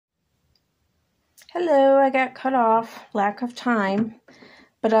Hello, I got cut off, lack of time,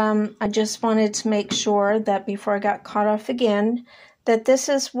 but I just wanted to make sure that before I got cut off again, that this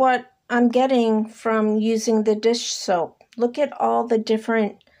is what I'm getting from using the dish soap. Look at all the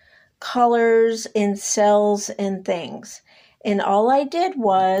different colors and cells and things. And all I did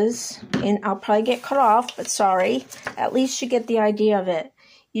was, and I'll probably get cut off, but sorry, at least you get the idea of it.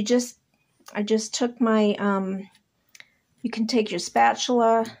 I just took my, you can take your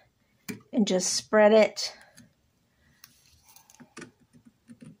spatula and just spread it.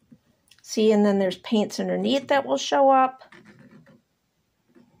 See, and then there's paints underneath that will show up.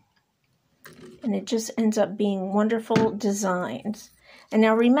 And it just ends up being wonderful designs. And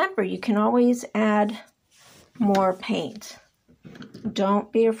now remember, you can always add more paint.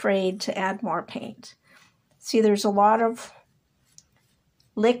 Don't be afraid to add more paint. See, there's a lot of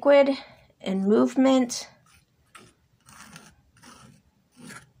liquid and movement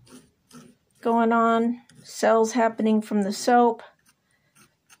going on, cells happening from the soap.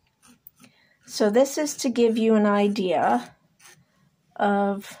 So this is to give you an idea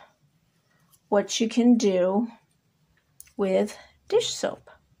of what you can do with dish soap.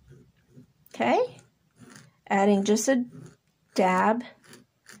 Okay? Adding just a dab.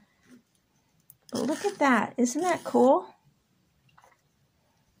 But look at that. Isn't that cool?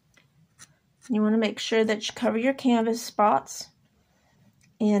 You want to make sure that you cover your canvas spots.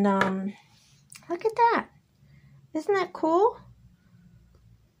 And look at that. Isn't that cool?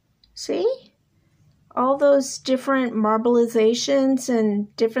 See? All those different marbleizations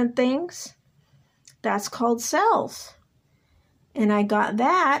and different things. That's called cells. And I got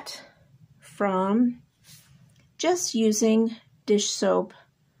that from just using dish soap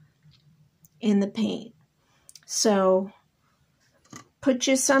in the paint. So put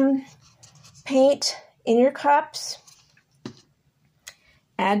you some paint in your cups.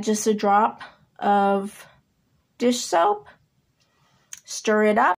 Add just a drop of dish soap. Stir it up.